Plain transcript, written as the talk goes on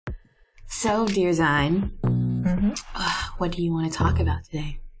So, dear Zine, Mm-hmm. what do you want to talk about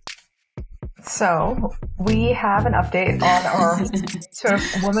today? So, we have an update on our sort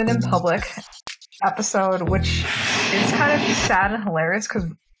of Women in Public episode, which is kind of sad and hilarious because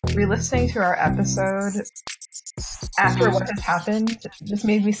re-listening to our episode after what has happened just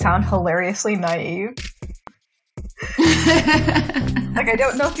made me sound hilariously naive. Like, I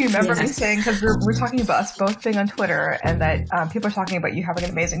don't know if you remember me saying, because we're talking about us both being on Twitter, and that people are talking about you having an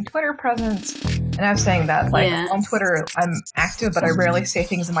amazing Twitter presence. And I was saying that, like, on Twitter, I'm active, but I rarely say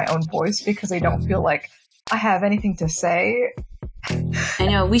things in my own voice because I don't feel like I have anything to say. I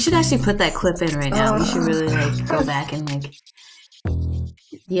know. We should actually put that clip in right now. We should really, like, go back and, like...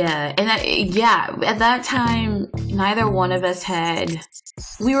 Yeah. And, at that time, neither one of us had...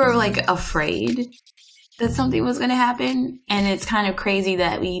 We were, like, afraid that something was going to happen, and it's kind of crazy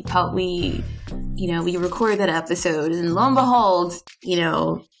that we thought we recorded that episode, and lo and behold,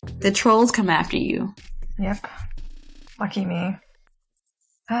 the trolls come after you. Yep. Lucky me.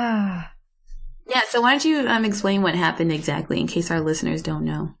 Yeah, so why don't you explain what happened exactly, in case our listeners don't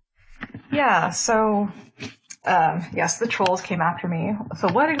know? Yeah, so, yes, the trolls came after me.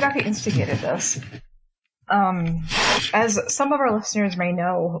 So what exactly instigated this? As some of our listeners may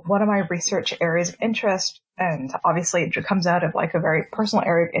know, one of my research areas of interest, and obviously it comes out of like a very personal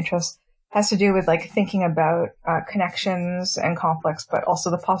area of interest, has to do with like thinking about connections and conflicts, but also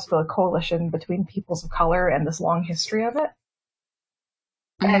the possible coalition between peoples of color and this long history of it.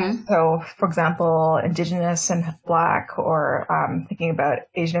 Mm-hmm. And so, for example, Indigenous and Black, or thinking about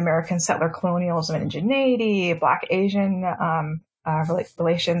Asian American settler colonialism and indigeneity, Black-Asian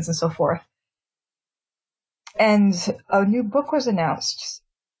relations, and so forth. And a new book was announced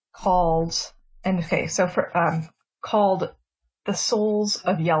called The Souls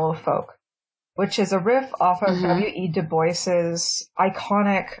of Yellow Folk, which is a riff off of W.E. Du Bois's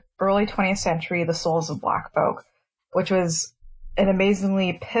iconic early 20th century The Souls of Black Folk, which was an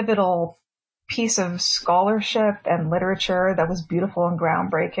amazingly pivotal piece of scholarship and literature that was beautiful and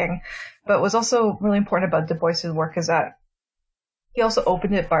groundbreaking. But was also really important about Du Bois's work is that he also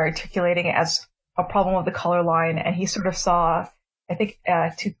opened it by articulating it as a problem of the color line, and he sort of saw, I think,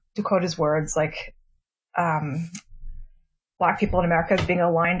 to quote his words, like Black people in America as being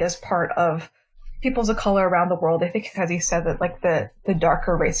aligned as part of peoples of color around the world. I think because he said that like the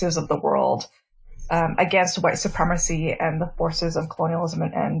darker races of the world against white supremacy and the forces of colonialism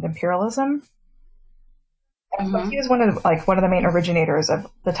and imperialism. And so he was one of the main originators of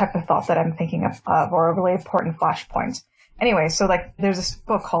the type of thought that I'm thinking of, or a really important flashpoint. Anyway, so like there's this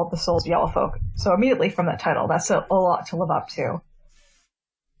book called The Souls of Yellow Folk. So immediately from that title, that's a lot to live up to.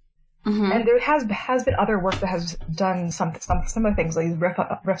 And there has been other work that has done some similar things, like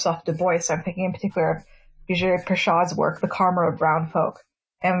riffs off Du Bois. I'm thinking in particular of Vijay Prashad's work, The Karma of Brown Folk.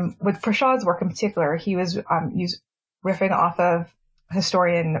 And with Prashad's work in particular, he was riffing off of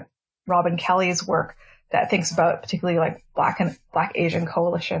historian Robin Kelly's work that thinks about particularly like Black Asian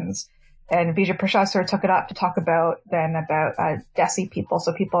coalitions. And Vijay Prashad sort of took it up to talk about Desi people,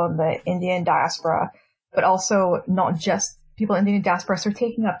 so people in the Indian diaspora, but also not just people in the Indian diaspora, so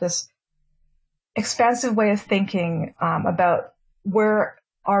taking up this expansive way of thinking about where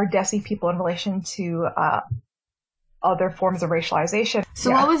are Desi people in relation to other forms of racialization.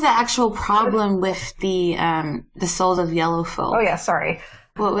 So what was the actual problem with the Souls of Yellow Folk? Oh yeah, sorry.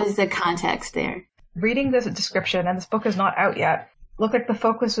 What was the context there? Reading this description, and this book is not out yet, looked like the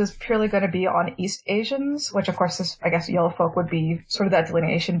focus was purely going to be on East Asians, which of course I guess Yellow Folk would be sort of that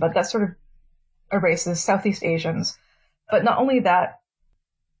delineation, but that sort of erases Southeast Asians. But not only that,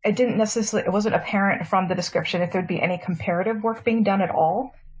 it wasn't apparent from the description if there'd be any comparative work being done at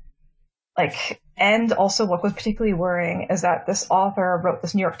all. And also what was particularly worrying is that this author wrote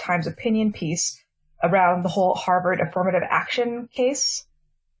this New York Times opinion piece around the whole Harvard affirmative action case,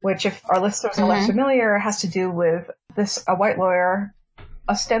 which, if our listeners are less familiar, has to do with a white lawyer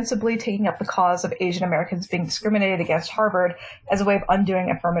ostensibly taking up the cause of Asian Americans being discriminated against Harvard as a way of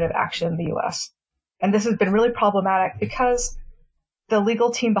undoing affirmative action in the U.S. And this has been really problematic because the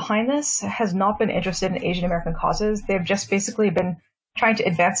legal team behind this has not been interested in Asian American causes. They've just basically been trying to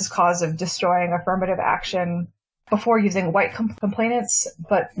advance this cause of destroying affirmative action before using white complainants,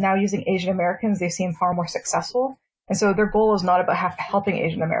 but now using Asian Americans, they seem far more successful. And so their goal is not about helping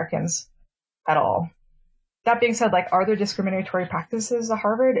Asian Americans at all. That being said, are there discriminatory practices at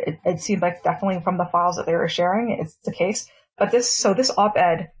Harvard? It seemed like definitely from the files that they were sharing, it's the case. But this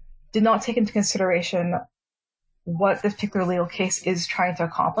op-ed did not take into consideration what this particular legal case is trying to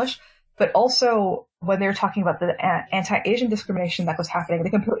accomplish. But also, when they were talking about the anti-Asian discrimination that was happening,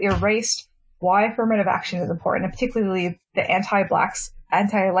 they completely erased why affirmative action is important, and particularly the anti-Blacks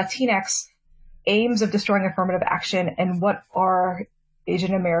anti-Latinx aims of destroying affirmative action and what are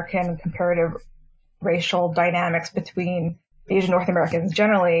Asian American comparative racial dynamics between Asian North Americans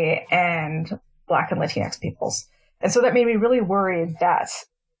generally and Black and Latinx peoples. And so that made me really worried that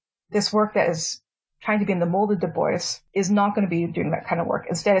this work that is trying to be in the mold of Du Bois is not going to be doing that kind of work.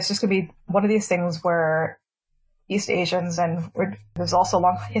 Instead, it's just going to be one of these things where East Asians, and there's also a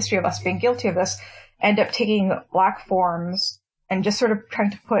long history of us being guilty of this, end up taking Black forms and just sort of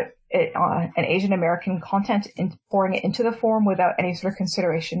trying to put it on an Asian American content and pouring it into the form without any sort of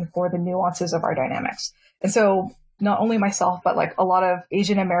consideration for the nuances of our dynamics. And so not only myself, but like a lot of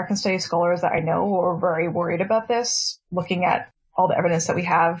Asian American studies scholars that I know are very worried about this, looking at all the evidence that we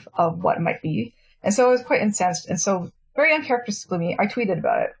have of what it might be. And so I was quite incensed. And so very uncharacteristically me, I tweeted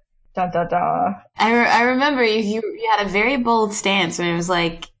about it. Dun, dun, dun. I remember you had a very bold stance, and it was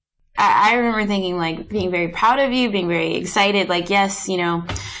like, I remember thinking, like, being very proud of you, being very excited, like, yes, you know,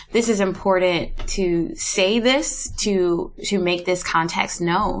 this is important to say this, to make this context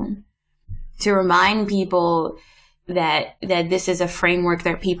known, to remind people that this is a framework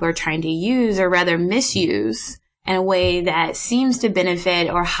that people are trying to use, or rather misuse, in a way that seems to benefit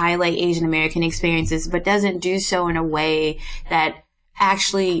or highlight Asian American experiences, but doesn't do so in a way that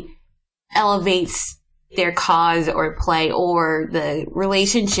actually elevates their cause or play or the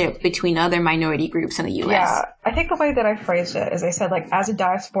relationship between other minority groups in the U.S. Yeah, I think the way that I phrased it is I said, like, as a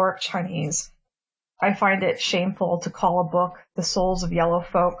diasporic Chinese, I find it shameful to call a book The Souls of Yellow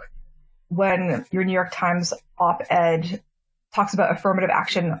Folk when your New York Times op-ed talks about affirmative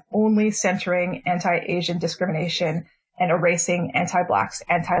action only centering anti-Asian discrimination and erasing anti-Blacks,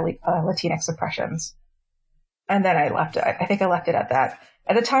 anti-Latinx oppressions. And then I left it. I think I left it at that.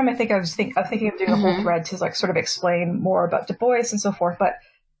 At the time, I think I was thinking of doing a whole thread to like sort of explain more about Du Bois and so forth. But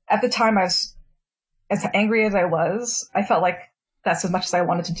at the time, I was as angry as I was. I felt like that's as much as I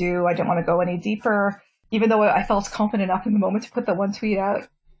wanted to do. I didn't want to go any deeper, even though I felt confident enough in the moment to put that one tweet out.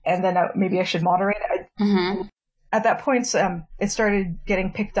 And then maybe I should moderate it. At that point, it started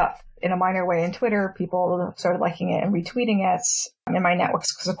getting picked up in a minor way in Twitter. People started liking it and retweeting it in my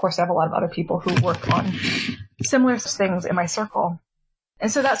networks because, of course, I have a lot of other people who work on similar things in my circle.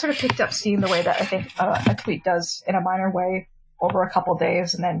 And so that sort of picked up steam the way that I think a tweet does in a minor way over a couple of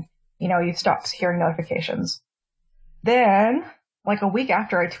days. And then, you know, you stop hearing notifications. Then, like a week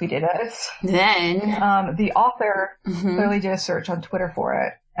after I tweeted it, the author clearly did a search on Twitter for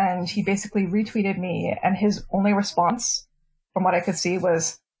it. And he basically retweeted me. And his only response, from what I could see,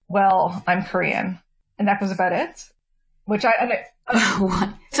 was, well, I'm Korean. And that was about it. Which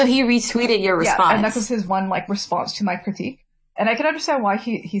So he retweeted your response. Yeah, and that was his one, like, response to my critique. And I can understand why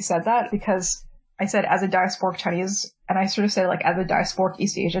he said that, because I said as a diasporic Chinese, and I sort of said like as a diasporic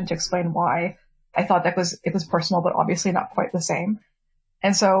East Asian to explain why I thought it was personal, but obviously not quite the same.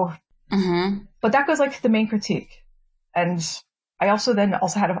 And so, but that was like the main critique. And I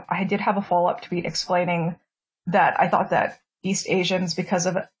did have a follow-up tweet explaining that I thought that East Asians, because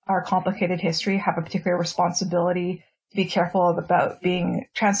of our complicated history, have a particular responsibility to be careful about being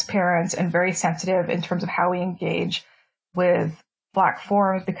transparent and very sensitive in terms of how we engage with Black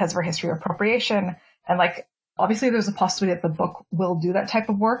forms because of our history of appropriation. And like, obviously there's a possibility that the book will do that type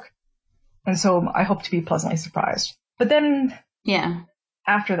of work. And so I hope to be pleasantly surprised. But then,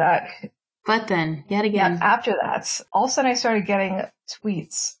 after that, after that, all of a sudden I started getting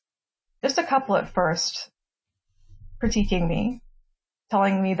tweets, just a couple at first, critiquing me,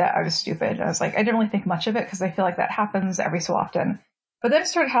 telling me that I was stupid. I was like, I didn't really think much of it because I feel like that happens every so often. But then it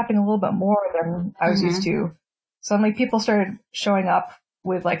started happening a little bit more than I was used to. Suddenly people started showing up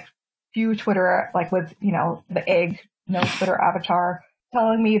with like few Twitter, like with, you know, the egg, no Twitter avatar,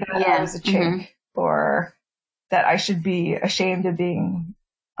 telling me that I was a chick or that I should be ashamed of being,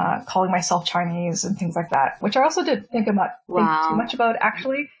 calling myself Chinese and things like that, which I also didn't think too much about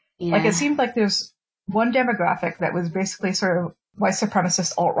actually. Yeah. Like it seemed like there's one demographic that was basically sort of white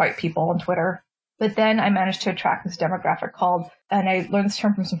supremacist alt-right people on Twitter. But then I managed to attract this demographic called, and I learned this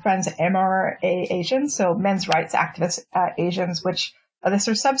term from some friends, MRA Asians, so men's rights activist Asians, which this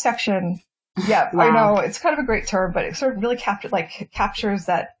sort of subsection. Yeah, wow. I know it's kind of a great term, but it sort of really captures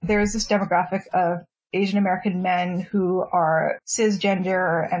that there is this demographic of Asian American men who are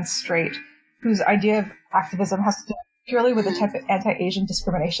cisgender and straight, whose idea of activism has to do purely with the type of anti-Asian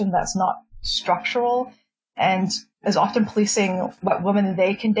discrimination that's not structural and is often policing what women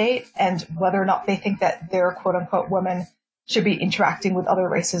they can date and whether or not they think that their quote-unquote women should be interacting with other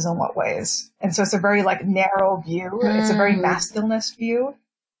races in what ways. And so it's a very like narrow view. It's a very masculinist view.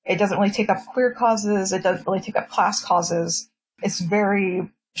 It doesn't really take up queer causes. It doesn't really take up class causes. It's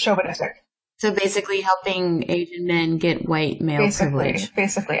very chauvinistic. So basically helping Asian men get white male privilege.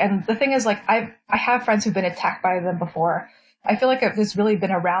 Basically. And the thing is, like, I have friends who've been attacked by them before. I feel like there's really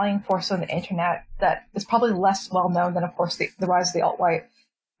been a rallying force on the internet that is probably less well known than, of course, the rise of the alt-right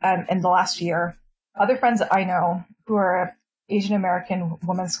in the last year. Other friends that I know who are Asian American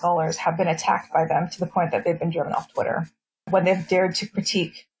women scholars have been attacked by them to the point that they've been driven off Twitter when they've dared to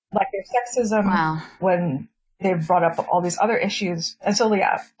critique like their sexism, when they've brought up all these other issues. And so,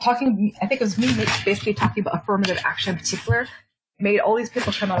 yeah, I think it was me basically talking about affirmative action in particular, made all these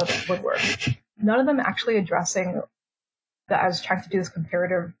people come out of the woodwork. None of them actually addressing that I was trying to do this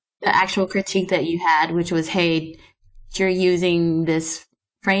comparative. The actual critique that you had, which was, hey, you're using this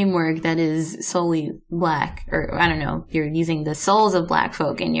framework that is solely black, or I don't know, you're using the souls of black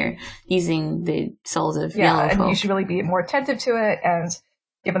folk and you're using the souls of yellow folk. And you should really be more attentive to it. And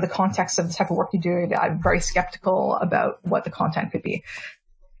given the context of the type of work you do, I'm very skeptical about what the content could be.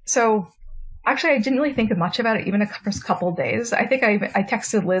 So actually, I didn't really think much about it even the first couple of days. I think I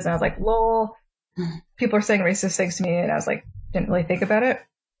texted Liz and I was like, lol, people are saying racist things to me. And I was like, didn't really think about it.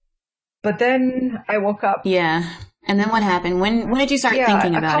 But then I woke up. Yeah. And then what happened? When did you start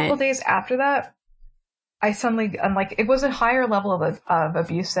thinking about it? A couple of days after that, I'm like, it was a higher level of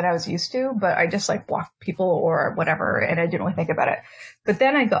abuse than I was used to, but I just like blocked people or whatever, and I didn't really think about it. But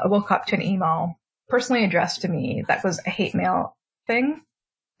then I woke up to an email personally addressed to me that was a hate mail thing.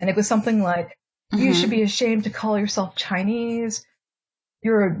 And it was something like, you should be ashamed to call yourself Chinese.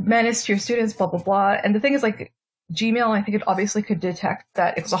 You're a menace to your students, blah, blah, blah. And the thing is, like, Gmail, I think it obviously could detect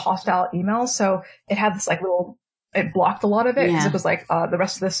that it was a hostile email. So it had this like it blocked a lot of it because it was like, the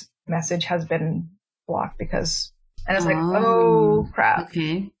rest of this message has been blocked because, and I was like, oh crap.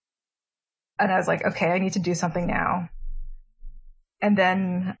 Okay. And I was like, okay, I need to do something now. And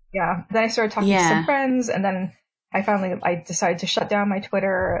then, then I started talking to some friends, and then I decided to shut down my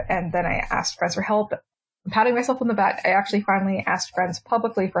Twitter, and then I asked friends for help. I'm patting myself on the back. I actually finally asked friends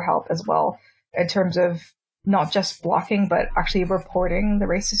publicly for help as well, in terms of not just blocking, but actually reporting the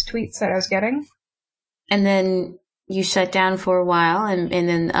racist tweets that I was getting. And then you shut down for a while, and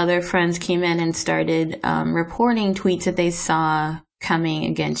then other friends came in and started reporting tweets that they saw coming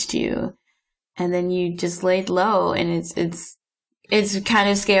against you. And then you just laid low, and it's kind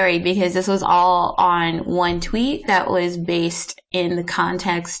of scary because this was all on one tweet that was based in the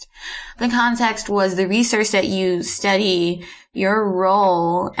context. The context was the research that you study, your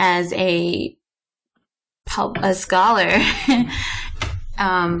role as a scholar,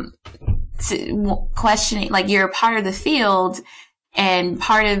 questioning, like, you're a part of the field and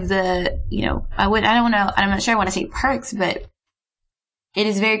part of the, I'm not sure I want to say perks, but it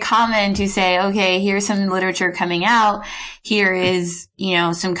is very common to say, okay, here's some literature coming out. Here is,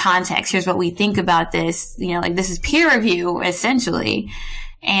 some context. Here's what we think about this. Like, this is peer review, essentially.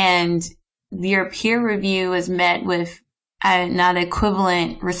 And your peer review is met with not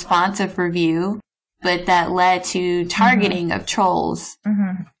equivalent responsive review, but that led to targeting of trolls.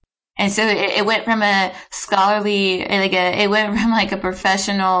 Mm-hmm. And so it went from a scholarly, it went from like a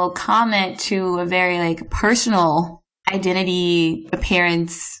professional comment to a very like personal identity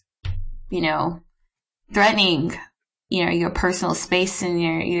appearance, threatening, your personal space and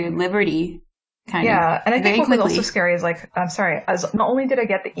your liberty. Kind of. And I think what was also scary is not only did I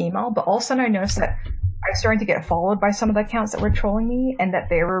get the email, but all of a sudden I noticed that I was starting to get followed by some of the accounts that were trolling me and that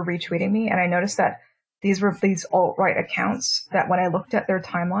they were retweeting me. And I noticed that these were these alt-right accounts that when I looked at their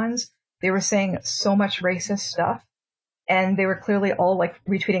timelines, they were saying so much racist stuff. And they were clearly all like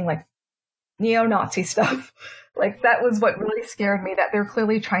retweeting like neo-Nazi stuff. Like, that was what really scared me, that they're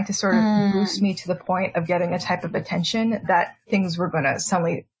clearly trying to sort of boost me to the point of getting a type of attention that things were going to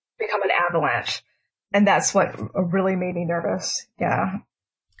suddenly become an avalanche. And that's what really made me nervous. Yeah.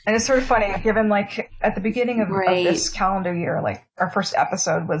 And it's sort of funny, given like at the beginning of this calendar year, like our first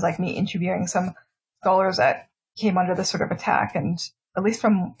episode was like me interviewing some scholars that came under this sort of attack. And at least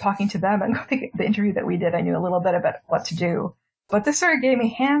from talking to them and the interview that we did, I knew a little bit about what to do. But this sort of gave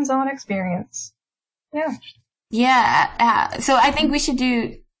me hands-on experience. Yeah. Yeah. So I think we should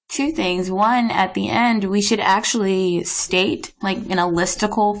do two things. One, at the end, we should actually state, like in a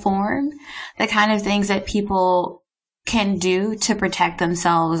listicle form, the kind of things that people can do to protect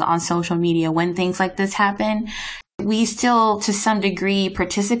themselves on social media when things like this happen. We still, to some degree,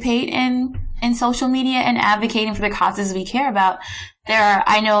 participate in social media and advocating for the causes we care about.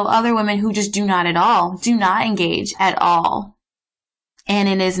 I know other women who just do not engage at all. And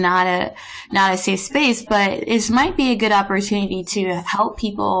it is not a safe space, but it might be a good opportunity to help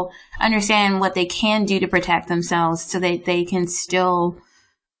people understand what they can do to protect themselves so that they can still,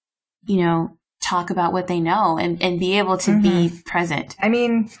 talk about what they know and be able to be present. I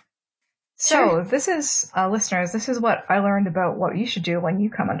mean, So this is, listeners, this is what I learned about what you should do when you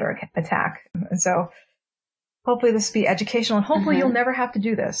come under attack. And so hopefully this will be educational, and hopefully you'll never have to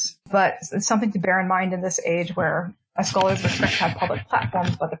do this. But it's something to bear in mind in this age where scholars expect to have public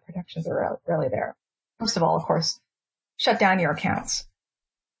platforms, but the protections are rarely there. First of all, of course, shut down your accounts.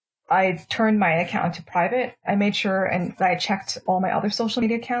 I turned my account to private. I made sure and I checked all my other social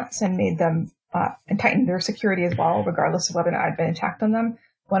media accounts and made them and tightened their security as well, regardless of whether or not I'd been attacked on them.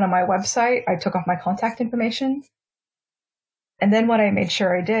 When on my website, I took off my contact information. And then what I made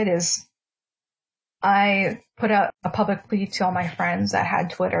sure I did is I put out a public plea to all my friends that had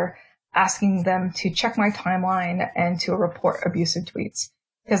Twitter, asking them to check my timeline and to report abusive tweets.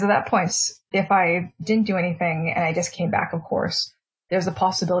 Because at that point, if I didn't do anything and I just came back, of course, there's a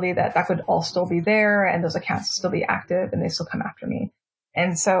possibility that that could all still be there and those accounts will still be active and they still come after me.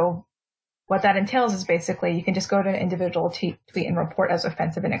 And so what that entails is basically you can just go to an individual tweet and report as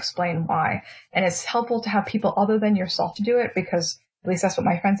offensive and explain why. And it's helpful to have people other than yourself to do it, because at least that's what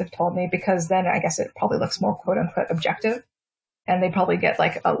my friends have told me, because then I guess it probably looks more quote unquote objective and they probably get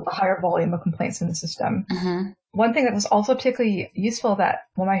like a higher volume of complaints in the system. Mm-hmm. One thing that was also particularly useful that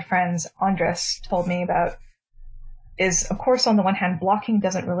one of my friends, Andres, told me about is, of course, on the one hand, blocking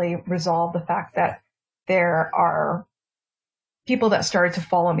doesn't really resolve the fact that there are people that started to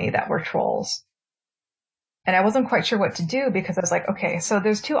follow me that were trolls. And I wasn't quite sure what to do because I was like, okay, so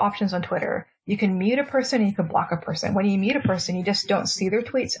there's two options on Twitter. You can mute a person and you can block a person. When you mute a person, you just don't see their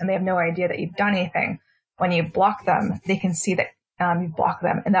tweets and they have no idea that you've done anything. When you block them, they can see that you've blocked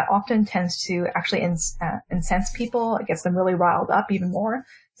them. And that often tends to actually incense people. It gets them really riled up even more.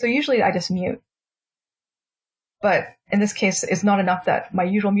 So usually I just mute. But in this case, it's not enough that my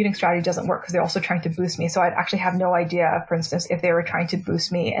usual muting strategy doesn't work because they're also trying to boost me. So I'd actually have no idea, for instance, if they were trying to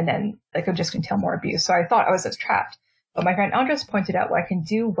boost me and then they could just entail more abuse. So I thought I was just trapped. But my friend Andres pointed out what I can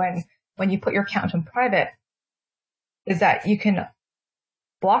do when you put your account in private is that you can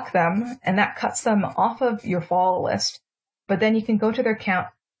block them and that cuts them off of your follow list. But then you can go to their account,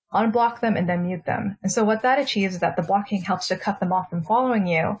 unblock them, and then mute them. And so what that achieves is that the blocking helps to cut them off from following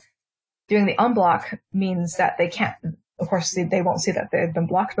you. Doing the unblock means that they can't, of course, they won't see that they've been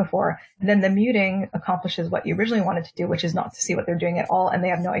blocked before. And then the muting accomplishes what you originally wanted to do, which is not to see what they're doing at all. And they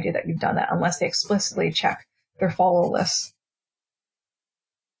have no idea that you've done that unless they explicitly check their follow lists.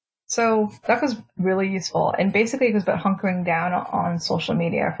 So that was really useful. And basically it was about hunkering down on social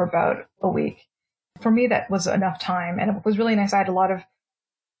media for about a week. For me, that was enough time. And it was really nice. I had a lot of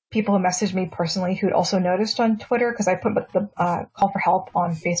people who messaged me personally who'd also noticed on Twitter, because I put the call for help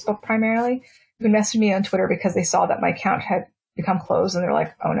on Facebook primarily, who messaged me on Twitter because they saw that my account had become closed and they're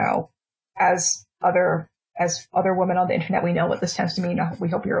like, oh no, as other women on the internet, we know what this tends to mean. We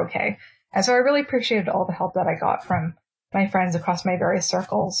hope you're okay. And so I really appreciated all the help that I got from my friends across my various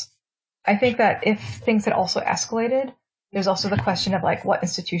circles. I think that if things had also escalated, there's also the question of like what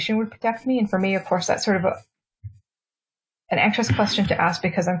institution would protect me. And for me, of course, that's sort of an anxious question to ask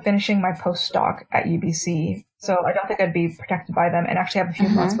because I'm finishing my postdoc at UBC. So I don't think I'd be protected by them and actually have a few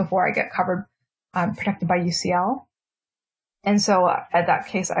months before I get protected by UCL. And so at that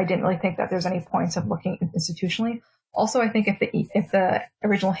case, I didn't really think that there's any points of looking institutionally. Also, I think if the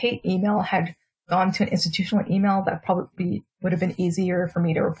original hate email had gone to an institutional email, that probably would have been easier for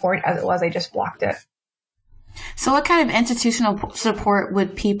me to report. As it was, I just blocked it. So what kind of institutional support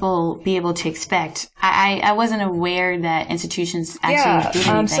would people be able to expect? I wasn't aware that institutions actually did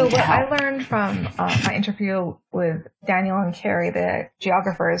anything so to what help. I learned from my interview with Daniel and Carrie, the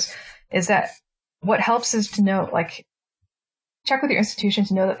geographers, is that what helps is to know, like, check with your institution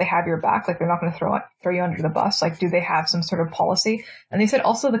to know that they have your back. Like, they're not going to throw you under the bus. Like, do they have some sort of policy? And they said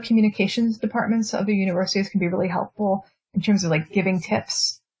also the communications departments of the universities can be really helpful in terms of like giving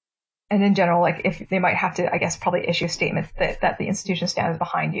tips. And in general, like if they might have to, I guess, probably issue a statement that the institution stands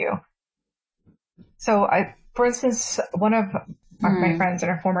behind you. So for instance, one of my friends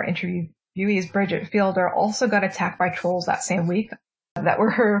and our former interviewees, Bridget Fielder, also got attacked by trolls that same week that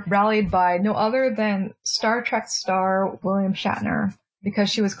were rallied by no other than Star Trek star William Shatner, because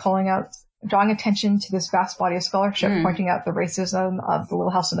she was drawing attention to this vast body of scholarship, pointing out the racism of the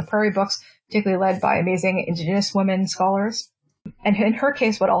Little House on the Prairie books, particularly led by amazing Indigenous women scholars. And in her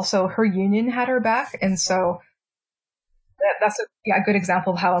case, but also her union had her back. And so that's a good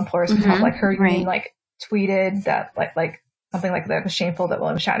example of how employers can help. Like her union, like tweeted that like something like that it was shameful that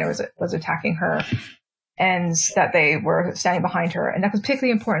William Shatner was attacking her and that they were standing behind her. And that was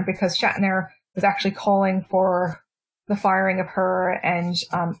particularly important because Shatner was actually calling for the firing of her and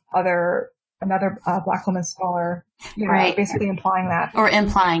another Black woman scholar, basically implying that. Or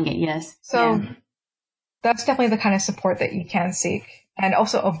implying it, yes. So that's definitely the kind of support that you can seek. And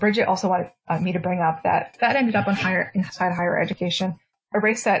also, Bridget also wanted me to bring up that ended up inside higher education, a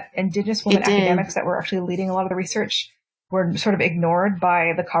race that Indigenous women academics that were actually leading a lot of the research were sort of ignored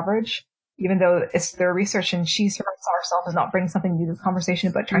by the coverage, even though it's their research, and she sort of saw herself as not bringing something new to the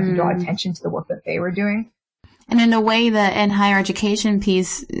conversation, but trying to draw attention to the work that they were doing. And in a way, the in higher education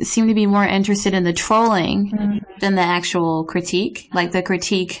piece seemed to be more interested in the trolling than the actual critique. Like the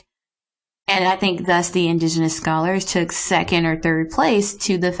critique, and I think thus the Indigenous scholars took second or third place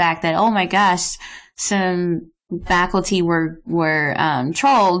to the fact that, oh my gosh, some faculty were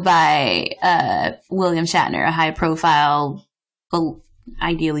trolled by William Shatner, a high profile,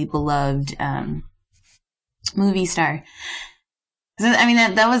 ideally beloved movie star. So, I mean,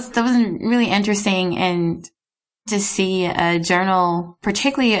 that was really interesting, and to see a journal,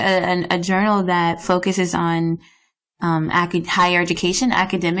 particularly a journal that focuses on higher education,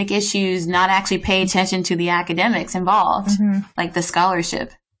 academic issues, not actually pay attention to the academics involved, like the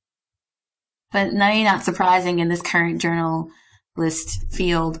scholarship. But maybe not surprising in this current journalist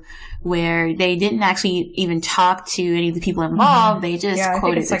field where they didn't actually even talk to any of the people involved. They just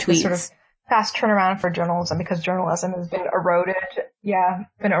quoted the tweets. Sort of fast turnaround for journalism, because journalism has been eroded. Yeah,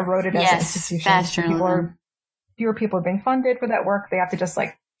 been eroded as an institution. Fast journalism. Fewer people are being funded for that work. They have to just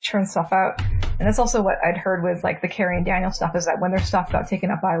like churn stuff out. And that's also what I'd heard with like the Carrie and Daniel stuff, is that when their stuff got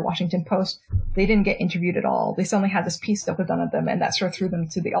taken up by Washington Post, they didn't get interviewed at all. They suddenly had this piece that was done of them, and that sort of threw them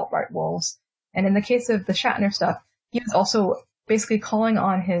to the alt-right wolves. And in the case of the Shatner stuff, he was also basically calling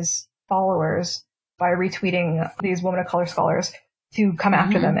on his followers by retweeting these women of color scholars to come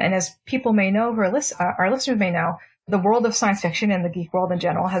after them. And as people may know, our listeners may know, the world of science fiction and the geek world in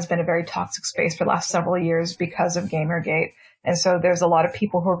general has been a very toxic space for the last several years because of Gamergate. And so there's a lot of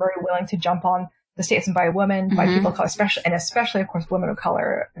people who are very willing to jump on the statements by women, by people of color, especially, of course, women of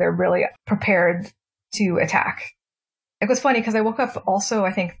color. They're really prepared to attack. It was funny because I woke up also,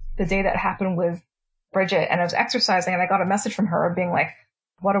 I think, the day that happened with Bridget, and I was exercising, and I got a message from her being like,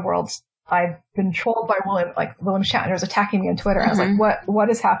 what a world. I've been trolled by William Shatner is attacking me on Twitter. I was like, what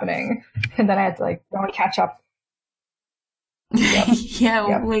is happening? And then I had to like really catch up.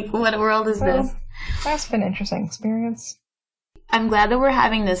 Like what world is this? That's been an interesting experience. I'm glad that we're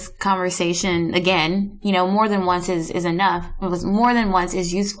having this conversation again. You know, more than once is enough. More than once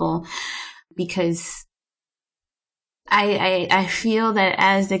is useful, because I feel that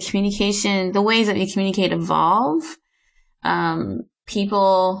as the ways that we communicate evolve,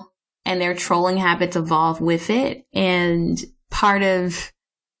 people and their trolling habits evolve with it. And part of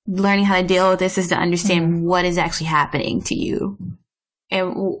learning how to deal with this is to understand what is actually happening to you,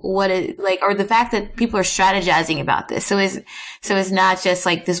 and what is like, or the fact that people are strategizing about this. So it's not just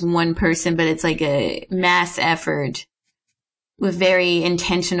like this one person, but it's like a mass effort with very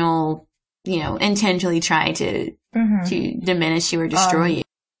intentionally trying to diminish you or destroy you.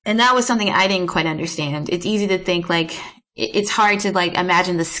 And that was something I didn't quite understand. It's easy to think like, it's hard to like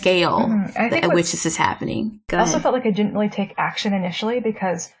imagine the scale at which this is happening. I also felt like I didn't really take action initially,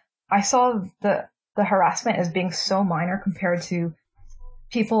 because I saw the harassment as being so minor compared to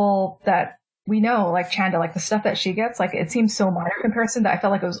people that we know, like Chanda, like the stuff that she gets, like it seems so minor in comparison that I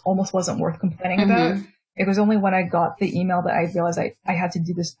felt like it almost wasn't worth complaining about. It was only when I got the email that I realized I had to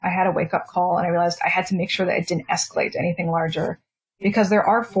do this. I had a wake up call, and I realized I had to make sure that it didn't escalate to anything larger, because there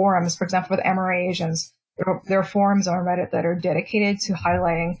are forums, for example, with MRA Asians, there are forums on Reddit that are dedicated to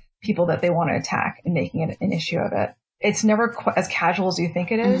highlighting people that they want to attack and making it an issue of it. It's never as casual as you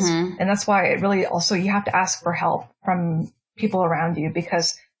think it is. And that's why it really also, you have to ask for help from people around you,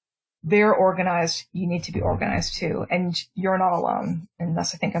 because they're organized. You need to be organized too. And you're not alone. And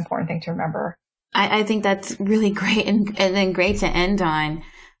that's, I think, an important thing to remember. I think that's really great, and then great to end on.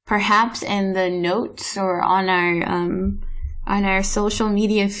 Perhaps in the notes or on our social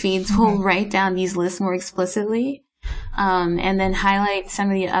media feeds, we'll write down these lists more explicitly, and then highlight some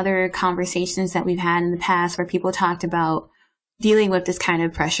of the other conversations that we've had in the past where people talked about dealing with this kind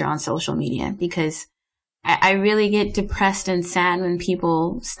of pressure on social media, because I really get depressed and sad when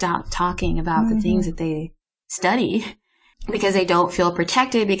people stop talking about the things that they study, because they don't feel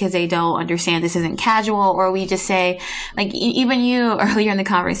protected, because they don't understand this isn't casual. Or we just say, like, even you earlier in the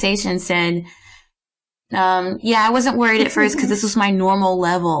conversation said, I wasn't worried at first because this was my normal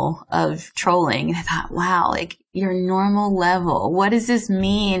level of trolling. And I thought, wow, like your normal level. What does this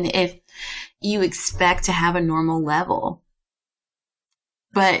mean if you expect to have a normal level?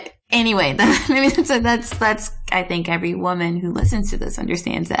 But anyway, that's I think every woman who listens to this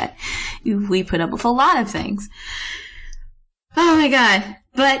understands that we put up with a lot of things. Oh my God.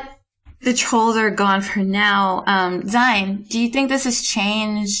 But the trolls are gone for now. Zion, do you think this has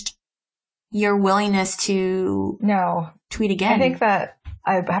changed your willingness to tweet again. I think that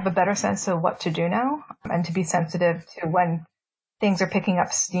I have a better sense of what to do now and to be sensitive to when things are picking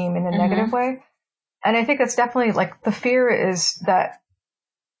up steam in a negative way. And I think that's definitely like the fear is that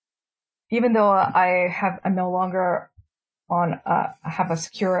even though I'm no longer on, have a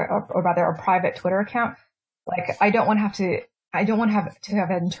secure or rather a private Twitter account, like I don't want to have to have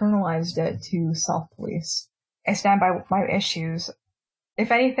internalized it to self-police. I stand by my issues.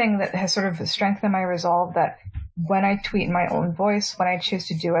 If anything, that has sort of strengthened my resolve that when I tweet in my own voice, when I choose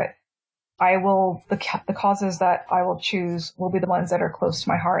to do it, the causes that I will choose will be the ones that are close to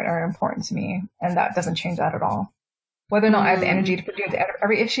my heart and are important to me. And that doesn't change that at all. Whether or not I have the energy to produce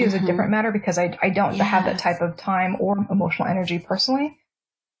every issue is a different matter because I don't have that type of time or emotional energy personally.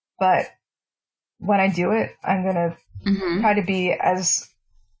 But when I do it, I'm going to try to be as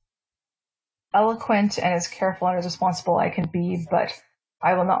eloquent and as careful and as responsible I can be, but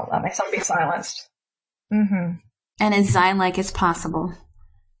I will not let myself be silenced. And as Zyne-like as possible.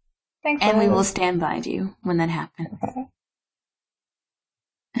 Thanks. And we will stand by you when that happens.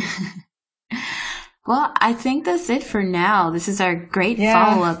 Well, I think that's it for now. This is our great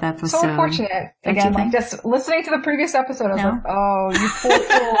follow-up episode. So unfortunate. Again, like just listening to the previous episode, I was like, oh, you poor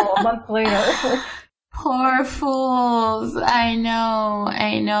fool, a month later. Poor fools. I know.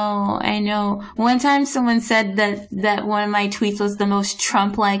 One time someone said that one of my tweets was the most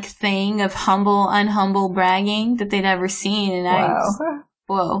Trump-like thing of humble, unhumble bragging that they'd ever seen. And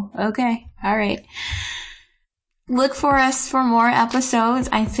whoa. Okay. All right. Look for us for more episodes.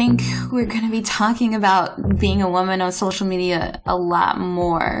 I think we're going to be talking about being a woman on social media a lot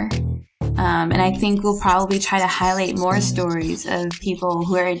more. And I think we'll probably try to highlight more stories of people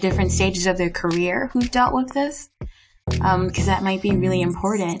who are at different stages of their career who've dealt with this, because that might be really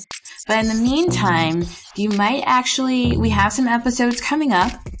important. But in the meantime, we have some episodes coming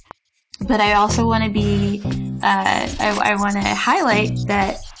up, but I also want to I want to highlight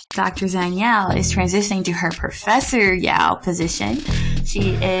that Dr. Zyne Yao is transitioning to her Professor Yao position.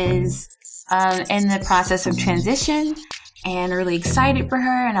 She is in the process of transition, and really excited for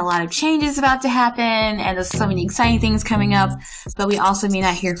her, and a lot of changes about to happen, and there's so many exciting things coming up, but we also may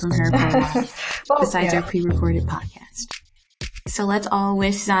not hear from her for a while, besides our pre-recorded podcast. So let's all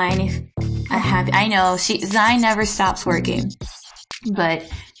wish Zyne a happy... I know, Zyne never stops working, but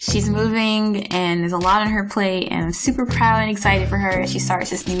she's moving, and there's a lot on her plate, and I'm super proud and excited for her as she starts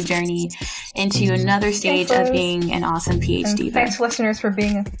this new journey into another stage of being an awesome PhD. Thanks, listeners, for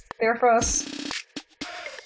being there for us.